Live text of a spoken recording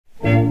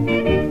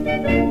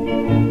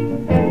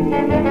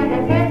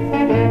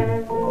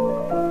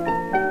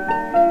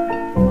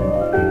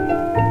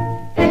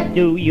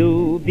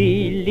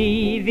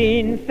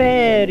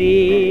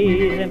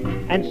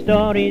and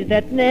stories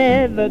that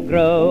never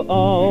grow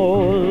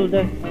old.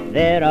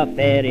 There are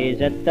fairies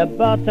at the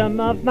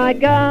bottom of my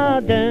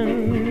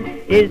garden,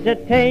 is a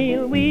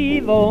tale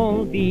we've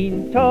all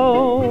been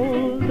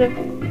told.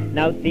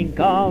 Now think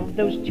of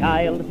those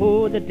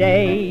childhood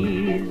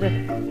days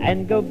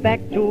and go back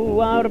to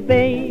our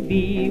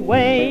baby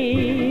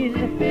ways,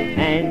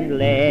 and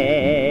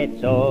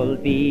let's all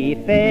be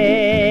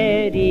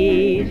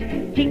fairies.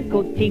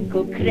 Tinkle,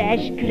 tinkle,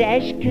 crash,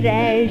 crash,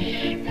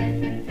 crash.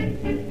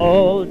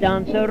 All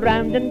dance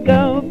around and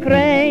go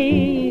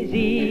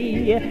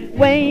crazy,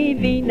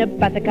 waving a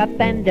buttercup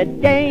and a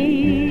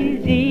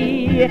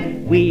daisy.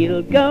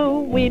 We'll go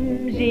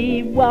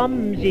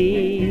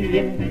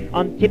whimsy-womsy,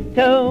 on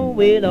tiptoe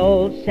we'll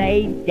all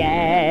say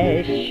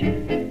dash.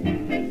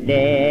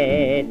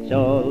 Let's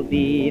all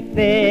be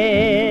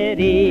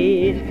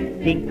fairies.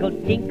 Tinkle,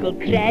 tinkle,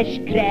 crash,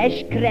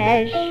 crash,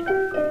 crash.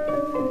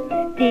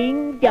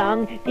 Ding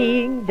dong,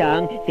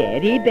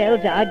 fairy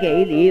bells are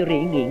gaily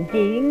ringing.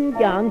 Ding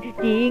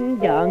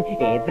dong,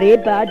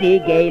 everybody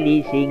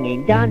gaily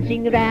singing.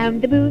 Dancing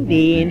round the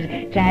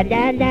moonbeams,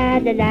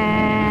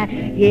 tra-la-la-la-la.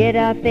 Hear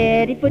our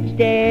fairy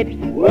footsteps,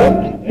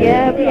 whoops,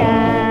 here we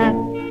are.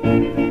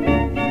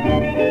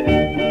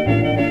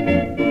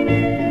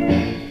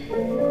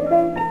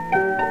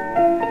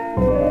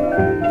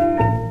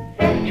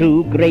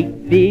 Two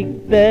great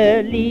big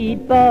burly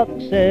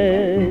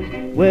boxers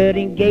were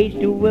engaged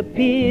to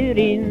appear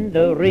in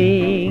the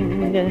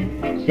ring.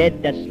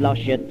 Said the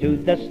slosher to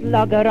the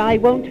slugger, I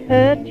won't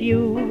hurt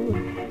you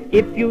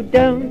if you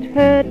don't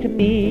hurt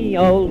me,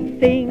 old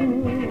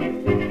thing.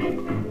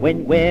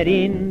 When we're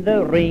in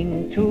the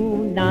ring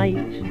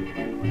tonight,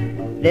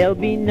 there'll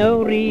be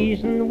no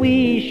reason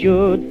we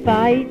should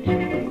fight.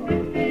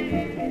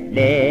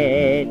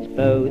 Let's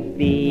both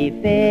be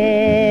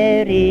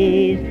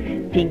fairies.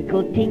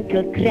 Tinkle,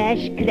 tinkle,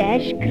 crash,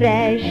 crash,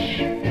 crash.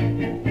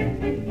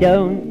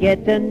 Don't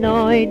get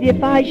annoyed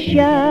if I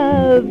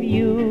shove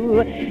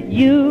you.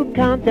 You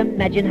can't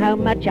imagine how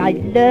much I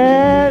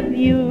love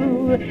you.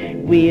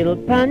 We'll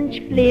punch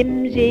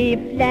flimsy,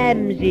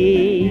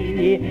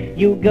 flamsy.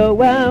 You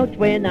go out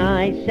when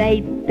I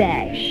say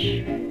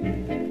bash.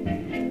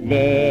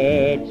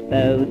 Let's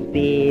both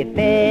be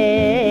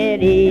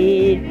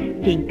fairies.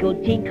 Tinkle,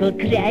 tinkle,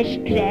 crash,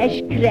 crash,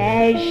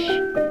 crash.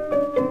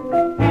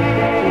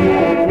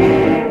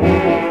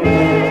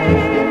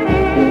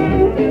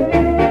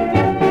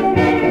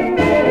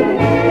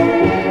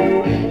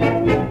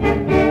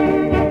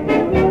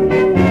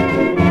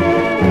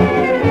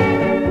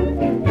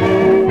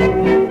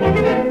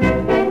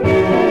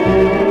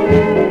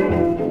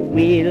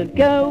 We'll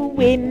go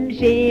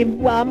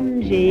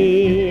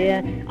whimsy-womsy,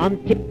 on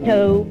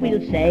tiptoe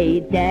we'll say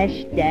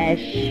dash,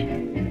 dash.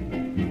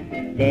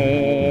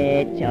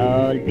 Let's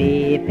all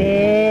be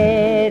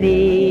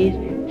fairies.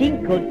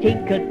 Tinkle,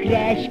 tinkle,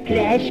 crash,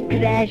 crash,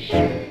 crash.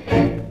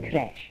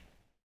 Crash.